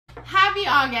happy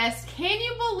August. Can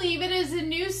you believe it is a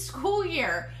new school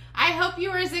year? I hope you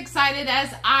are as excited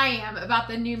as I am about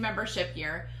the new membership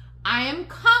year. I am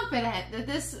confident that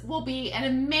this will be an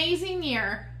amazing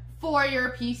year for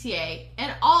your PTA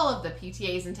and all of the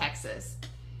PTAs in Texas.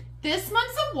 This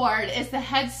month's award is the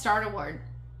Head Start Award.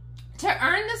 To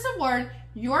earn this award,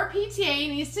 your PTA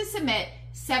needs to submit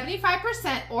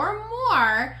 75% or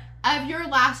more of your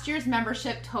last year's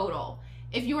membership total.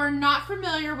 If you are not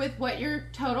familiar with what your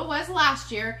total was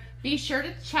last year, be sure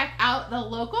to check out the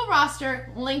local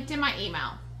roster linked in my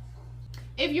email.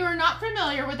 If you are not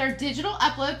familiar with our digital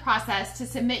upload process to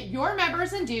submit your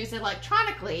members and dues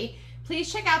electronically,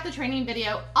 please check out the training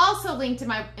video also linked in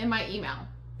my email.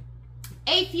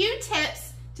 A few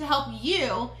tips to help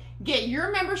you get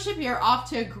your membership year off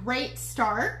to a great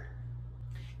start.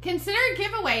 Consider a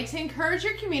giveaway to encourage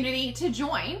your community to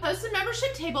join. Post a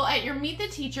membership table at your Meet the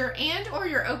Teacher and or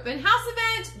your open house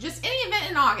event, just any event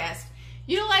in August.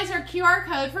 Utilize our QR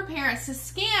code for parents to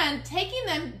scan, taking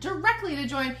them directly to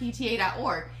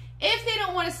joinpta.org if they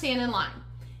don't want to stand in line.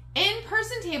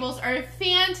 In-person tables are a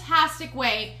fantastic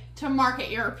way to market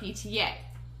your PTA.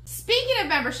 Speaking of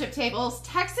membership tables,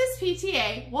 Texas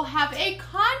PTA will have a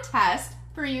contest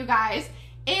for you guys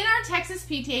in our Texas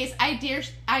PTA's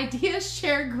Ideas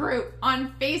Share group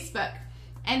on Facebook.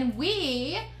 And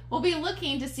we will be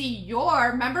looking to see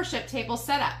your membership table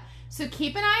set up. So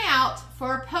keep an eye out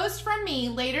for a post from me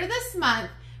later this month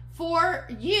for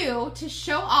you to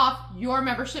show off your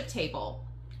membership table.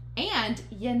 And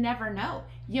you never know,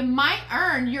 you might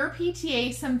earn your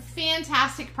PTA some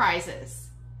fantastic prizes.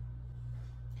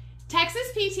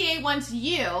 Texas PTA wants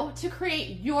you to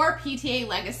create your PTA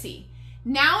legacy.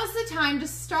 Now is the time to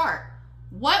start.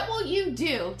 What will you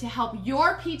do to help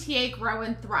your PTA grow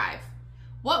and thrive?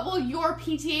 What will your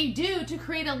PTA do to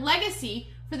create a legacy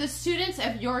for the students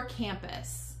of your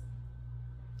campus?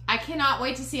 I cannot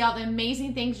wait to see all the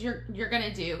amazing things you're going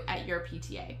to do at your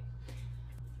PTA.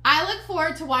 I look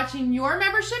forward to watching your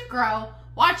membership grow,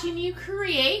 watching you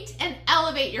create and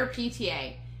elevate your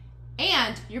PTA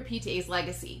and your PTA's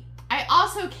legacy. I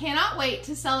also cannot wait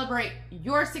to celebrate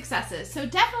your successes, so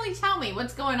definitely tell me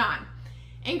what's going on.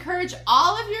 Encourage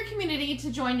all of your community to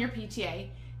join your PTA.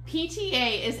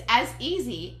 PTA is as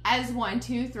easy as 1,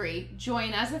 2, 3,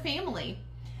 join as a family.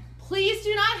 Please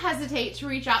do not hesitate to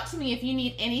reach out to me if you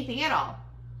need anything at all.